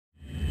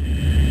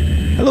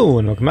Hello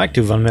and welcome back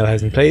to Von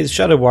Milhausen Plays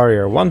Shadow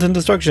Warrior Wanton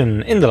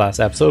Destruction. In the last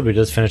episode we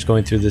just finished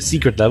going through the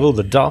secret level,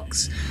 the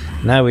docks.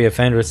 Now we have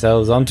found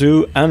ourselves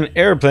onto an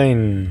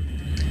airplane.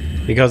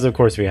 Because of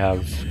course we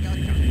have.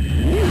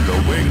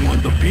 Lo Wang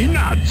want the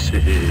peanuts.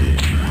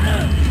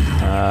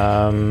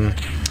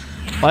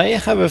 I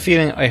have a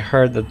feeling I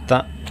heard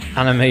that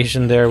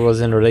animation there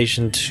was in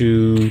relation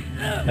to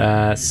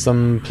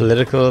some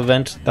political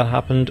event that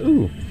happened.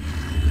 Ooh.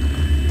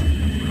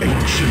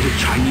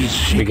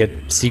 We get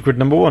secret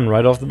number 1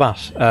 right off the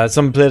bat.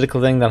 Some political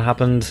thing that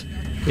happened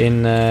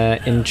in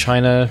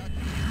China,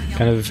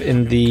 kind of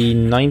in the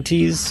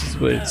 90s,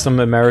 where some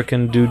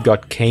American dude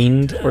got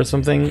caned or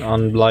something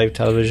on live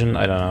television.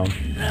 I don't know.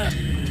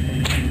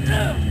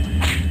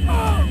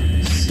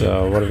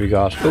 So what have we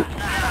got? Oh.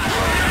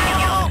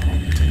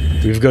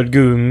 We've got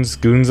goons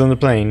on the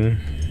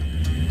plane.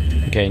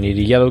 Okay, need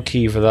a yellow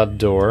key for that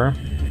door.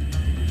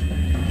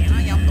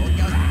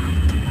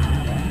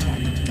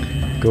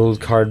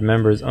 Gold card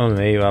members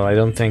only. Well, I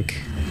don't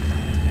think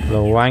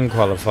Lo Wang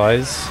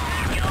qualifies.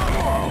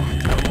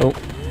 Oh.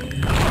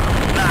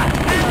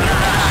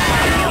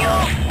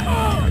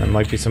 There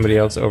might be somebody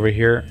else over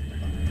here,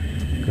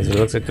 because it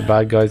looks like the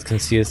bad guys can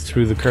see us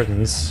through the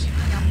curtains.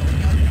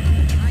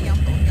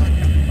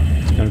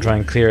 I'm going to try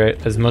and clear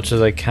out as much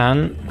as I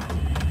can.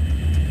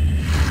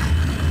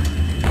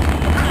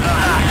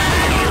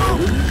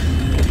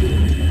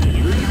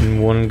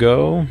 In one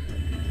go.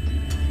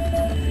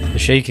 The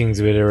shaking's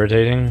a bit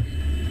irritating.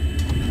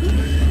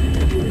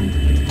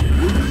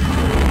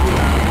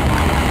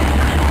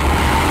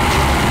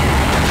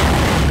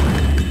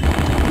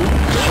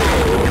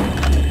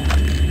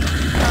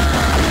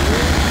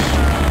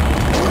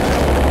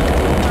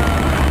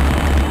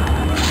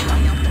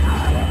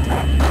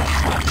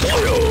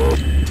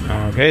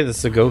 Okay, this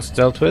is a ghost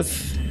dealt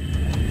with.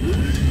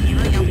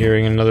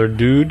 Hearing another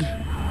dude.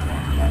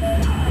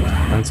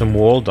 And some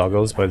wall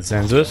doggos by the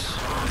sounds of it.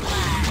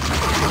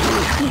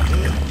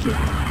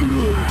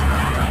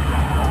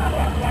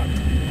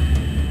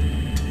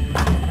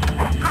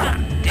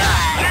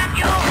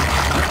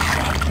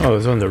 Oh,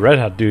 there's one of the red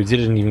hat dudes. He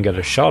didn't even get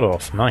a shot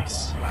off.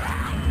 Nice.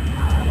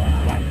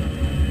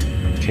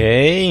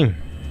 Okay.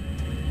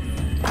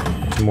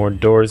 Some more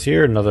doors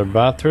here. Another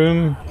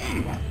bathroom.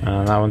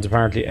 And that one's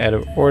apparently out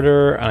of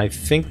order. And I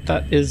think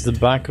that is the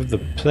back of the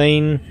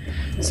plane.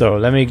 So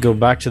let me go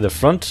back to the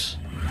front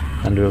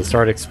and we'll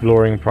start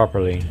exploring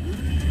properly.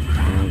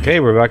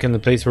 Okay, we're back in the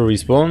place where we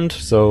spawned.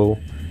 So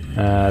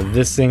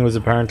this thing was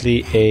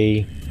apparently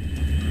a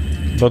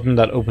button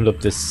that opened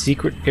up this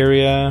secret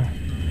area.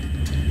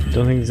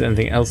 Don't think there's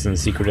anything else in the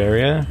secret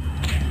area.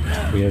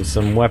 We have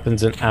some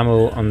weapons and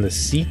ammo on the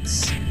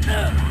seats.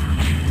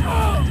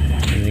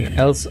 Anything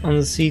else on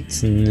the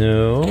seats?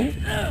 No.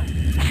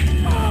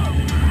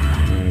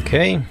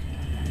 Okay.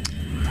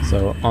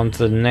 So on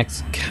to the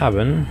next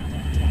cabin.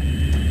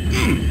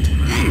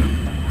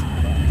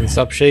 Can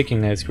stop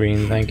shaking that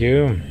screen, thank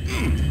you.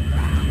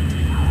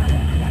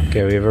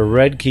 Okay, we have a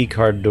red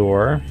keycard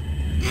door.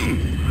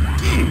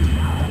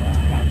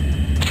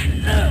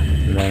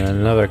 And then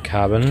another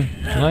cabin.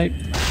 Can I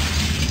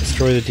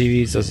destroy the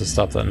TVs just to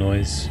stop that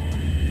noise?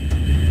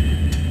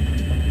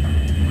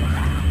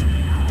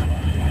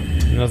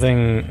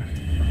 Nothing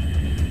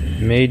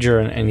major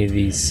in any of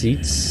these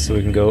seats, so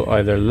we can go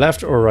either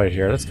left or right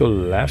here. Let's go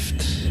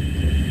left.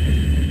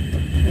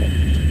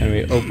 Can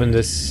we open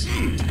this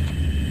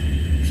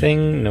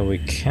thing? No, we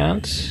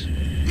can't.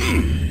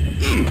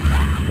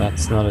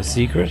 That's not a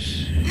secret.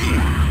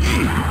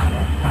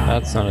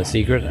 That's not a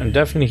secret. I'm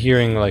definitely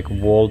hearing like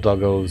wall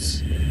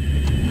doggos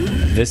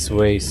this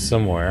way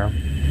somewhere.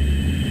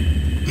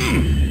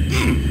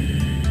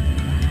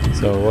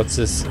 So what's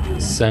this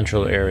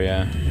central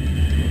area?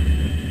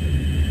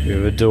 We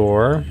have a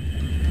door.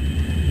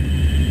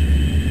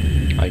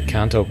 I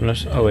can't open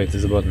it. Oh wait,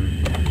 there's a button.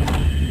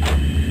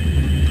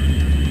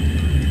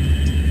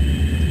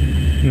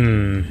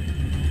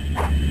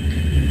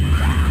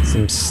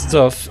 Some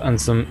stuff and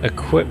some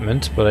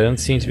equipment, but I don't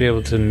seem to be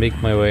able to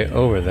make my way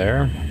over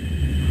there.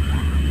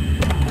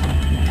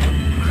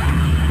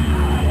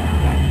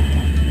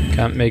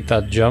 Can't make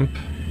that jump.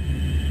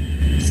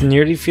 This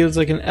nearly feels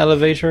like an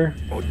elevator.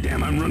 Oh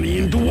damn, I'm running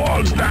into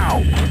walls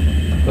now.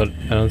 But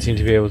I don't seem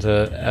to be able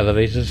to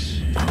elevate it.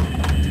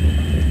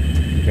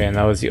 Okay, and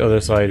that was the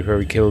other side where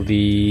we killed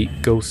the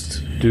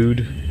ghost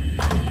dude.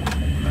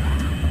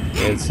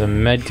 There's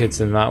some medkits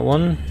in that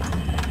one.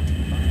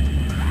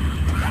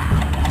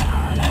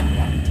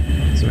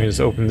 So let me just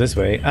open this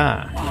way.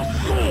 Ah!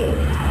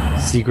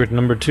 Secret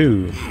number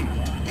 2.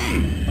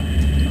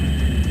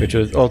 Which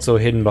was also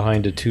hidden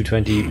behind a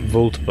 220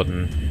 volt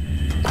button.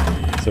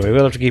 So we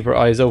will have to keep our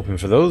eyes open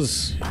for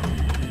those.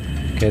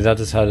 Okay, that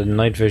just had a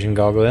night vision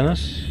goggle in it.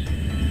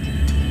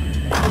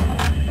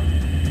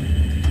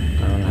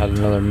 And had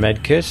another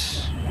med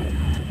kit.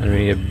 And we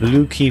need a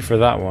blue key for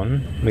that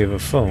one. We have a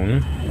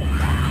phone.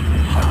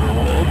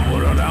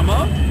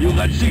 You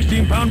got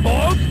 16-pound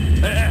balls?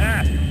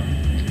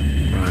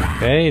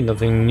 Okay,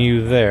 nothing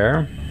new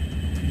there.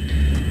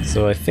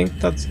 So I think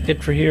that's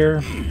it for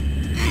here.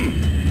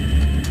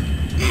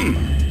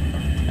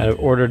 Out of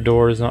order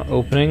door is not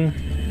opening.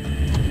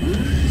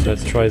 So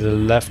let's try the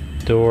left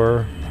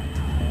door.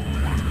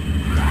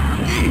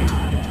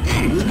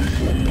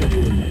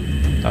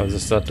 That was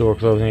just that door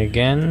closing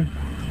again.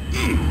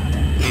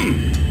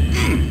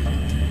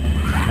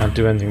 Can't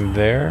do anything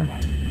there.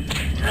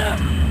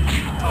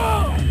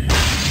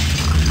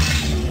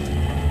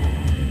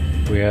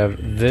 We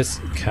have this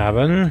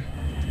cabin.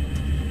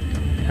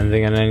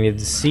 Anything on any of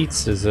the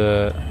seats? There's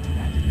a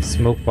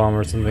smoke bomb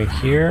or something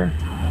here.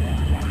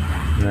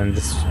 And then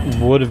this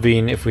would have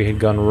been if we had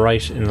gone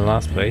right in the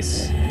last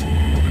place.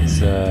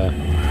 It's a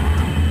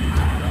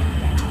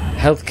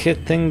health kit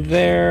thing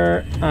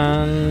there,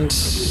 and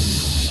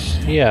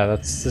yeah,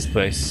 that's this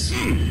place.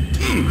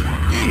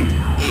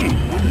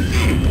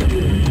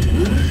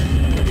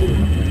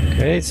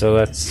 Okay, so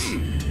let's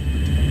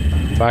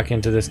back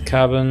into this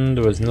cabin.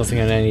 There was nothing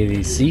on any of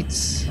these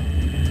seats.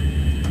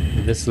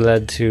 This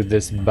led to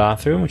this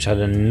bathroom, which had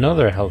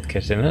another health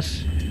kit in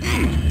it.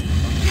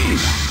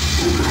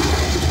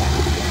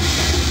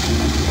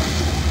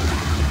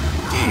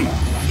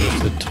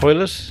 There's the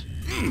toilet.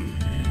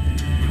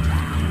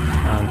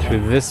 And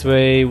through this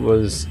way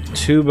was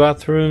 2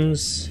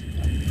 bathrooms.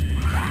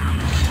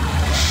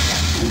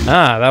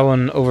 Ah, that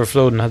one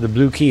overflowed and had the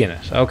blue key in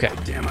it. Okay.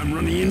 Damn, I'm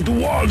running into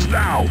walls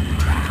now.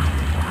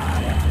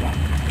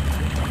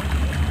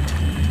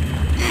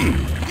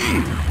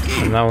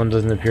 And that one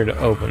doesn't appear to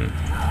open.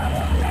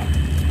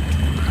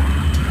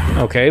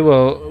 Okay,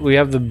 well, we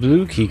have the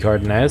blue key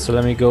card now, so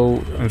let me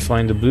go and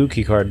find the blue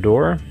key card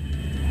door.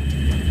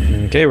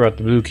 Okay, we're at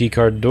the blue key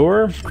card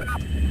door.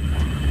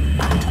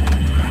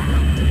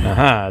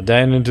 Aha,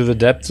 down into the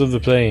depths of the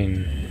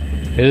plane.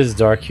 It is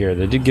dark here.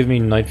 They did give me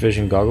night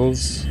vision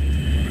goggles.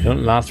 They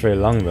don't last very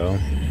long though.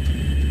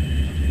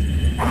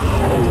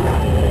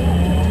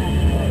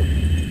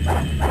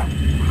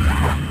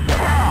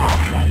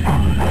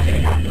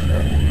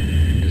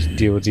 Just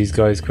deal with these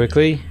guys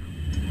quickly.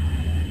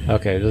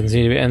 Okay, doesn't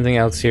seem to be anything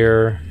else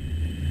here.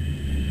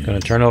 Gonna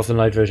turn off the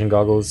night vision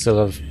goggles. Still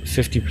have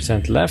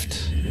 50%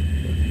 left.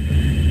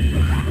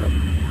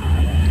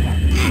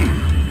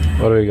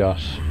 What do we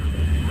got?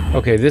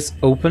 Okay, this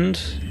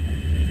opened.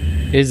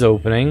 Is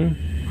opening.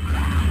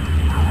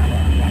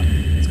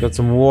 It's got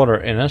some water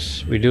in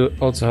it. We do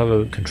also have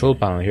a control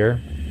panel here.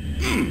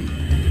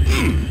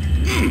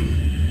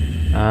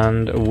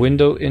 And a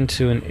window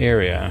into an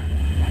area.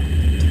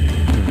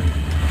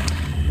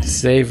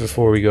 Save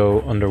before we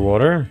go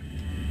underwater.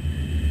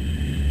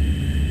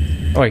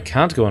 Oh, I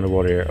can't go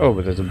underwater here. Oh,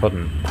 but there's a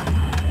button.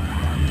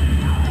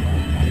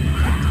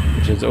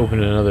 Which has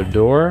opened another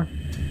door.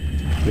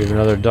 We have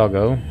another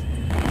doggo.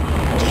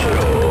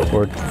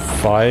 Or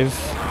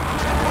 5.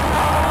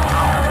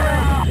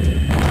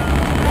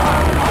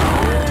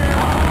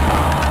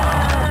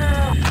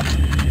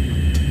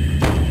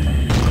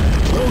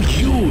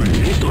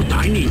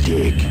 Tiny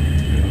dick.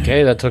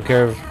 Okay, that took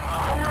care of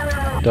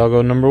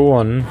doggo number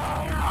 1.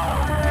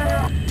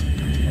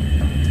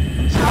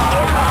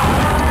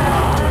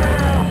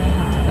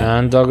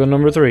 And doggo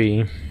number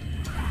 3.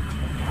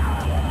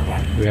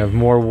 We have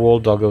more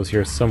wall doggos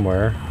here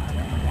somewhere.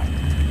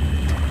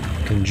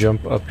 Can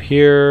jump up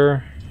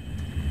here.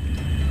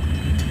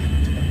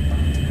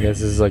 I guess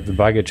this is like the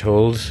baggage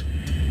hold.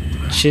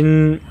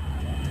 Chin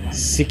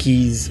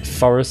Siki's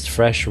Forest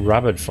Fresh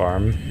Rabbit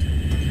Farm.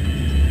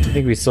 I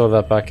think we saw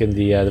that back in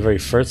the very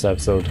first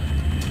episode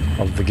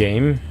of the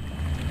game.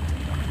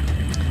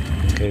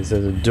 Okay, so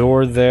there's a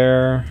door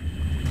there.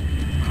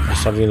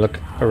 Just having a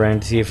look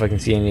around to see if I can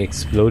see any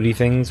explodey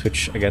things,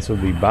 which I guess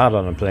would be bad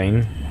on a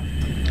plane.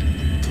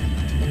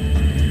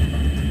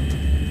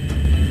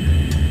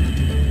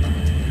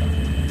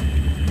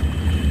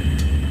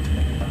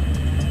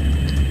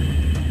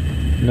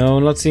 No,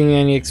 not seeing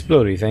any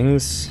explodey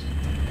things.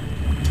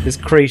 This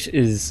crate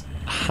is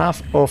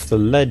half off the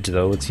ledge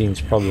though, it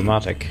seems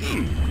problematic.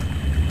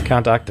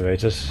 Can't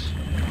activate it.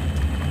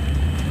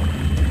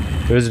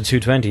 There is a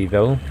 220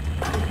 though,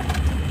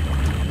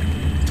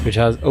 which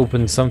has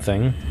opened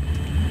something.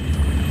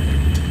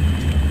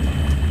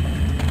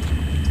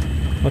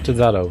 What did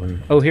that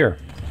open? Oh, here.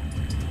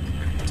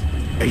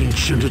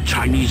 Ancient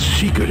Chinese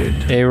secret.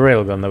 A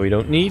railgun that we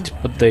don't need,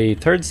 but the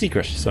 3rd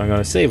secret. So I'm going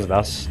to save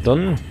that.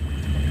 Done.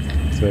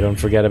 So I don't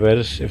forget about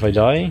it if I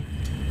die.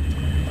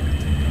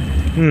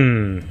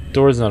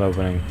 Door's not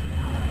opening.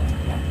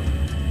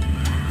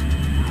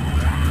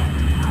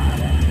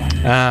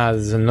 Ah,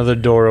 there's another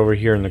door over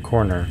here in the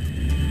corner.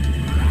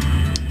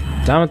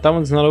 Damn it, that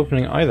one's not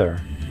opening either.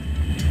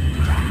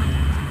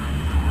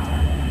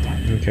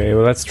 Okay,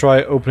 well let's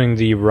try opening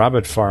the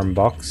rabbit farm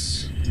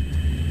box.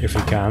 If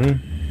we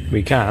can.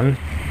 We can.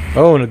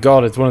 Oh no,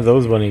 god, it's one of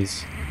those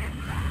bunnies.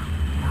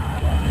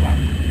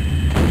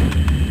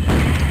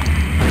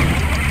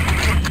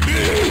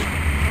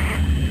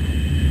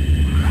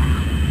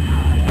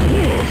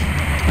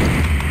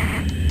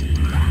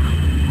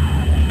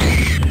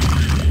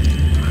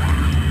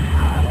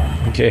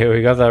 Okay,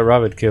 we got that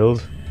rabbit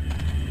killed.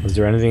 Was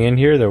there anything in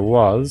here? There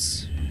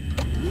was.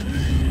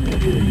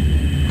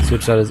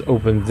 Switch that has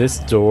opened this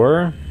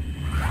door.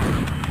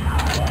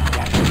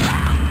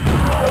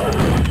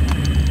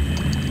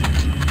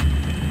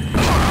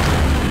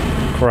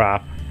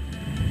 crap.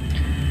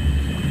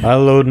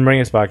 I'll load and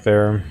bring us back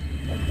there.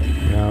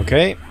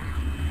 Okay.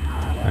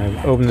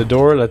 I've opened the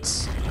door.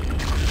 Let's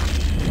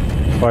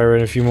fire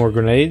in a few more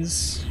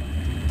grenades.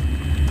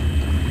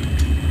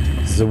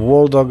 The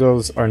wall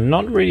doggos are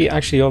not really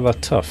actually all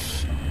that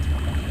tough,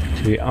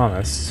 to be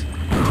honest.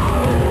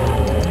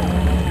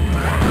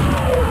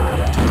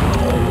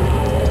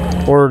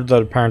 Or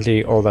that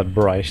apparently all that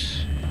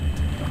bright.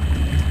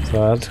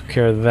 So that took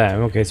care of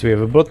them. Okay, so we have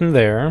a button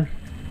there.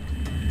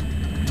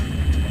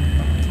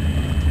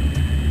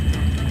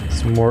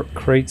 Some more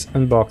crates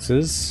and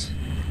boxes.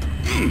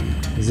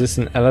 Is this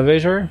an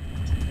elevator?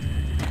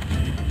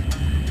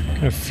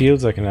 Kind of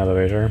feels like an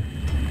elevator.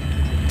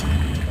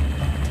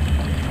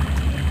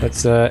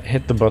 Let's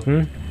hit the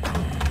button.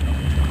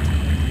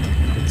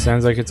 It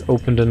sounds like it's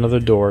opened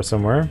another door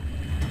somewhere.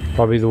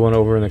 Probably the one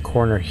over in the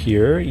corner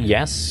here.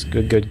 Yes,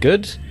 good, good,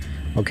 good.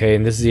 Okay,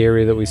 and this is the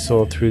area that we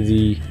saw through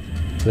the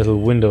little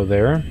window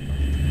there.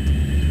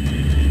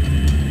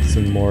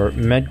 Some more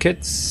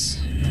medkits.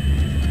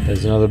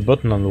 There's another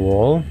button on the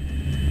wall.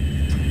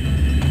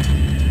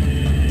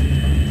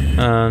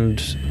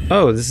 And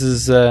oh, this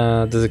is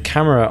there's a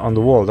camera on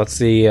the wall. That's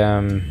the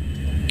oh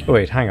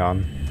wait, hang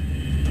on.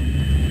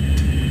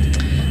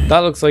 That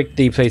looks like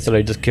the place that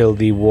I just killed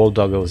the wall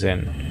doggos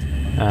in.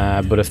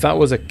 But if that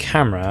was a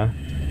camera,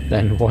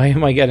 then why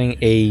am I getting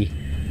a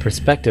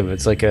perspective?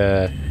 It's like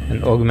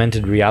an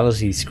augmented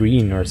reality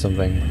screen or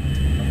something.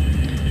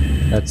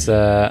 Let's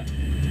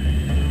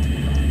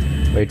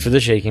wait for the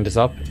shaking to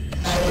stop.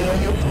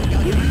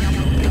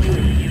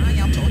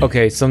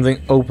 Okay,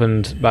 something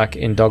opened back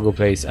in Doggo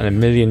Place and a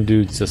million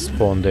dudes just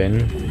spawned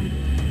in.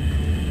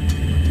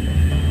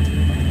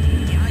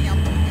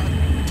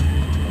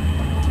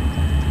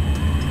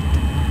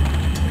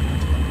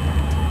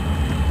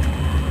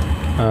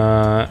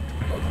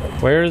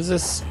 Where is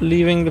this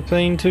leaving the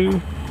plane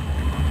to?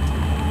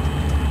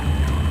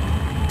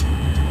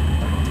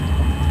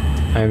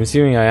 I'm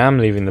assuming I am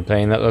leaving the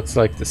plane. That looks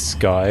like the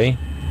sky.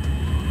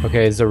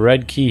 Okay, there's a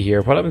red key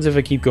here. What happens if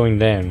I keep going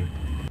down?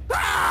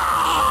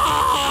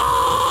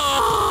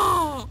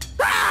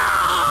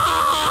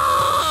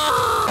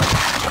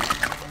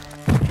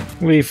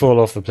 We fall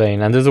off the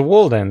plane, and there's a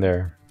wall down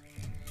there.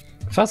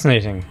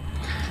 Fascinating.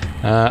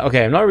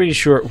 Okay, I'm not really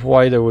sure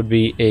why there would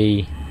be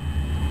a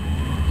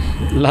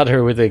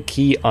ladder with a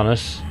key on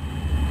it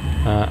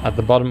at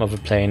the bottom of a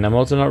plane. I'm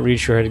also not really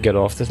sure how to get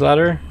off this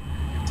ladder.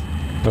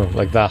 Oh,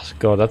 like that.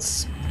 God,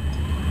 that's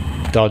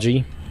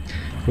dodgy.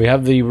 We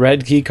have the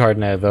red key card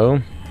now,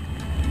 though.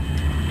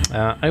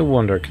 I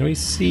wonder, can we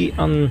see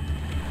on...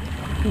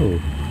 Oh.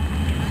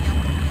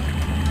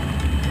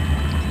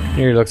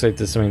 Here it looks like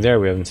there's something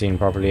there we haven't seen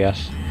properly yet.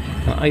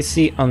 Can I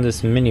see on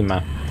this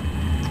mini-map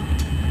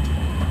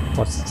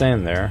what's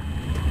down there?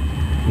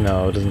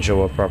 No, it doesn't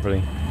show up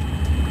properly.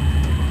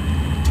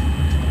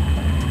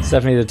 It's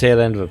definitely the tail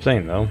end of a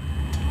plane, though.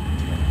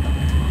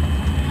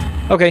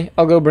 Okay,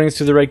 I'll go bring us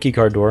to the red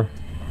keycard door.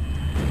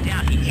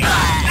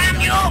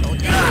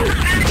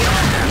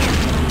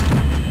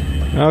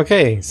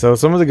 Okay, so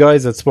some of the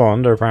guys that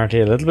spawned are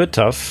apparently a little bit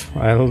tough.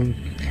 I'll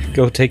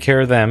go take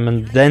care of them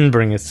and then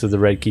bring us to the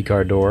red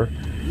keycard door.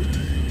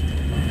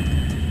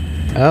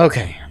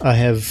 Okay, I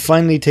have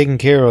finally taken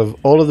care of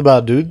all of the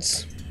bad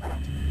dudes.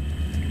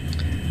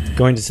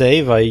 Going to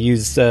save, I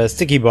used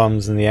sticky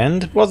bombs in the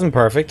end. It wasn't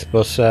perfect,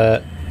 but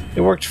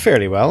it worked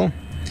fairly well.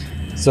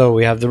 So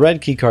we have the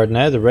red keycard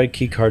now. The red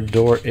keycard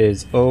door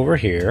is over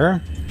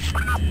here.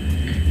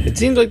 It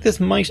seems like this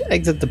might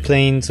exit the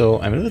plane, so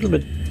I'm a little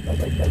bit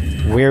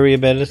wary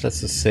about it.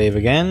 Let's just save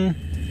again.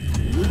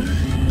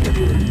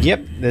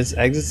 Yep, this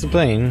exits the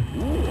plane.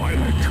 Oh, I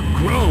like the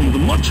ground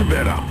much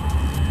better.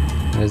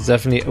 There's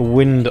definitely a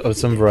wind of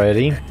some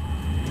variety.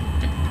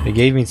 They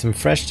gave me some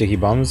fresh sticky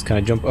bombs. Can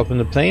I jump up in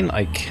the plane?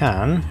 I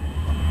can.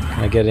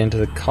 Can I get into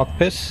the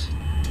cockpit?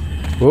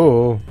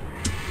 Whoa.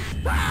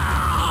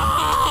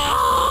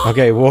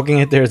 Okay, walking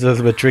it there is a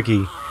little bit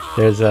tricky.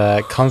 There's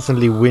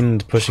constantly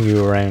wind pushing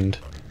you around.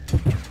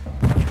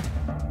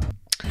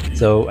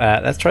 So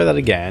let's try that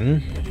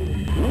again.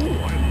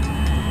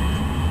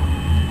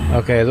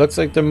 Okay, it looks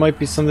like there might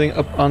be something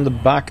up on the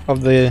back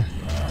of the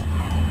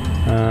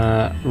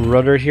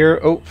rudder here.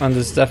 Oh, and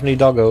there's definitely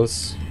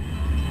doggos.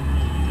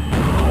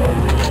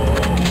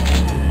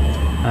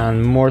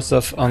 And more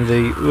stuff on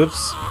the,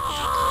 whoops,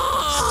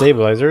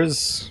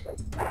 stabilizers.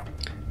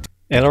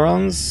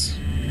 Ailerons.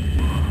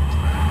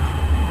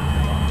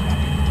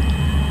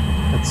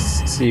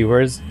 Let's see,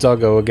 where's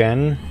Doggo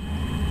again?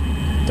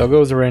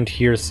 Doggo's around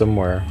here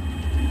somewhere.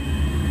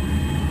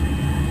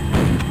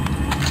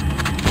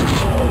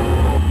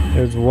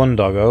 There's one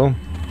Doggo.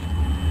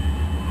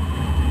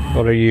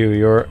 What are you?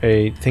 You're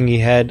a thingy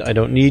head. I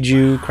don't need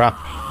you. Crap.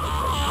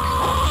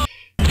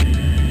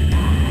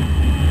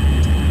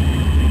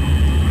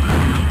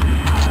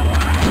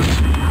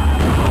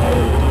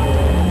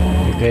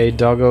 Okay,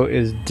 Doggo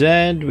is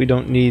dead. We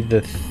don't need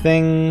the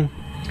thing.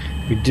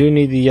 We do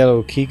need the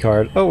yellow key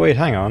card. Oh wait,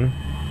 hang on.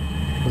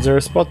 Was there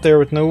a spot there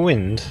with no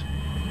wind?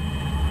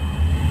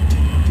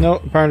 No,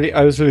 apparently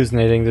I was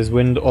hallucinating. There's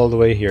wind all the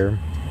way here.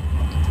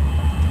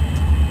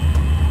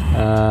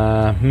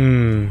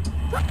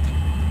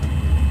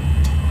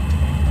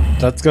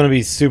 That's gonna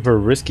be super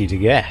risky to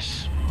get.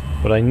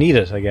 But I need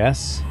it, I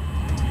guess.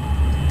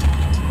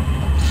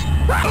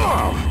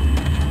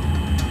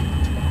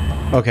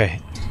 Okay.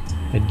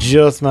 I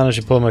just managed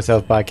to pull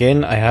myself back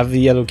in. I have the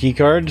yellow key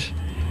card.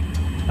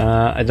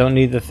 I don't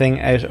need the thing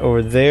out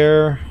over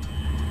there.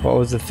 What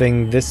was the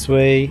thing this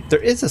way? There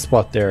is a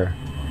spot there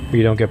where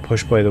you don't get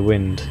pushed by the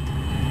wind.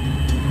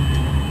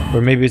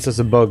 Or maybe it's just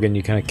a bug and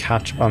you kind of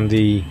catch on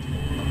the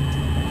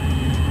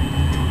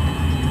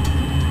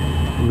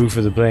roof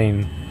of the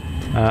plane.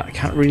 I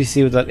can't really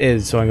see what that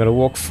is, so I'm going to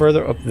walk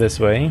further up this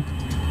way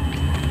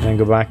and then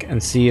go back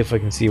and see if I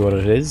can see what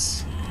it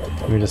is.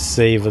 Let me just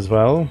save as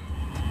well.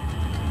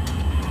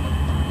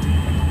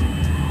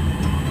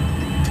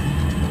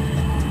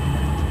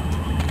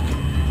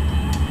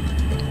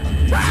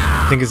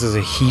 I think this is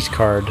a heat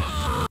card.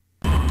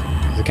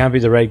 It can't be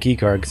the red key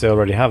card because I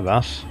already have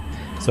that.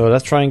 So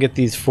let's try and get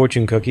these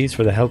fortune cookies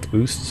for the health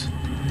boost.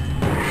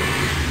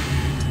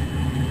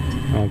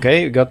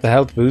 Okay, we got the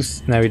health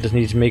boost. Now we just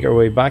need to make our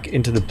way back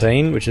into the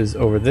plane, which is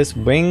over this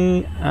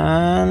wing,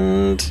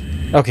 and...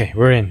 okay,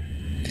 we're in.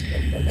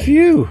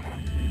 Phew!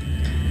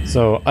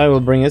 So I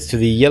will bring us to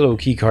the yellow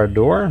keycard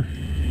door.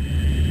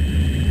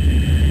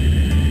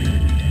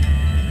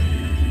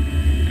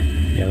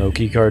 Yellow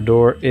keycard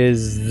door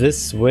is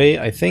this way,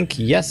 I think.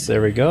 Yes,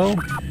 there we go.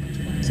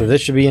 So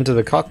this should be into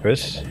the cockpit.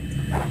 Hey,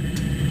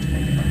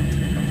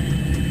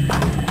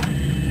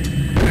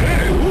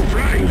 who's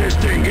flying this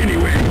thing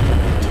anyway?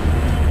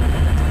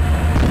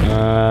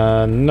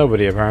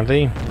 Nobody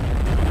apparently.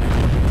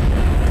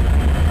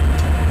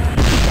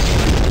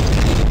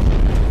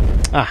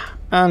 Ah,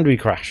 and we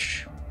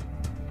crash.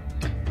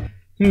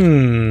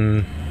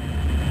 Are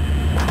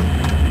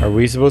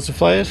we supposed to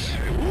fly it?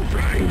 Hey, who's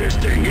flying this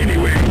thing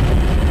anyway?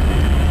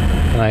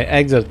 Can I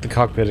exit the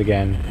cockpit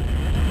again?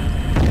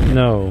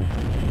 No.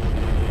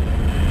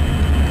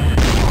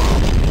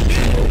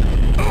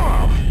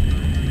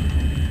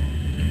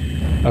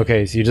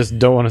 Okay, so you just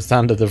don't want to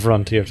stand at the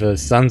front, you have to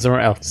stand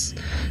somewhere else.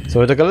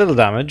 So I took a little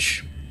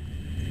damage,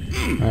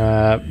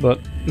 but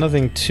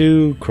nothing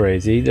too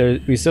crazy.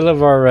 We still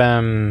have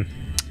our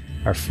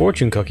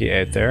fortune cookie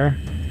out there.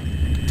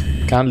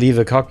 Can't leave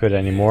the cockpit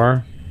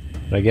anymore,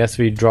 but I guess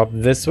we drop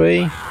this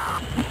way.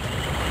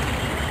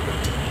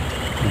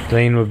 The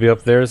plane will be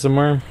up there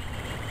somewhere.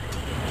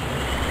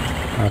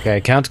 Okay, I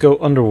can't go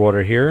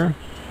underwater here.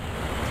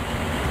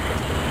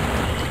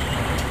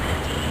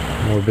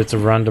 More bits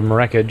of random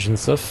wreckage and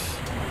stuff.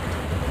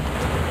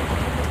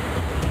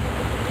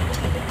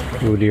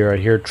 Oh dear, I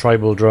hear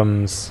tribal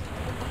drums.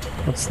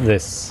 What's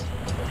this?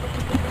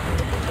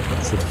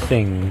 It's a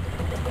thing.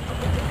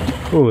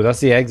 Oh, that's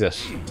the exit.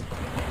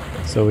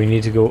 So we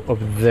need to go up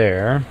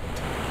there.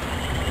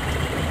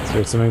 Is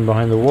there something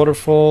behind the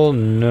waterfall?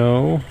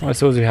 No. I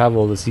suppose we have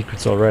all the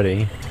secrets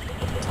already.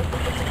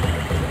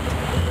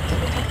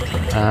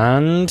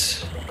 And...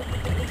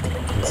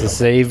 it's a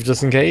save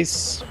just in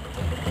case.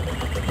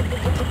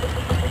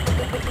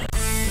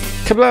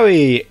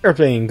 Kablowie!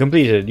 Airplane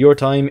completed. Your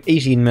time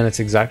 18 minutes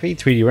exactly.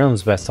 3D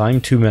Realms best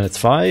time 2 minutes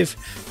 5.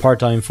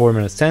 Part time 4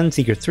 minutes 10.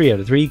 Secret 3 out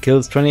of 3.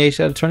 Kills 28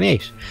 out of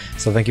 28.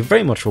 So thank you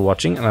very much for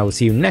watching, and I will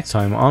see you next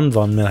time on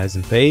Von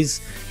Milhausen Plays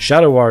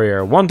Shadow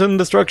Warrior Wanton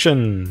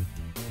Destruction.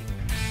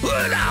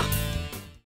 Hola!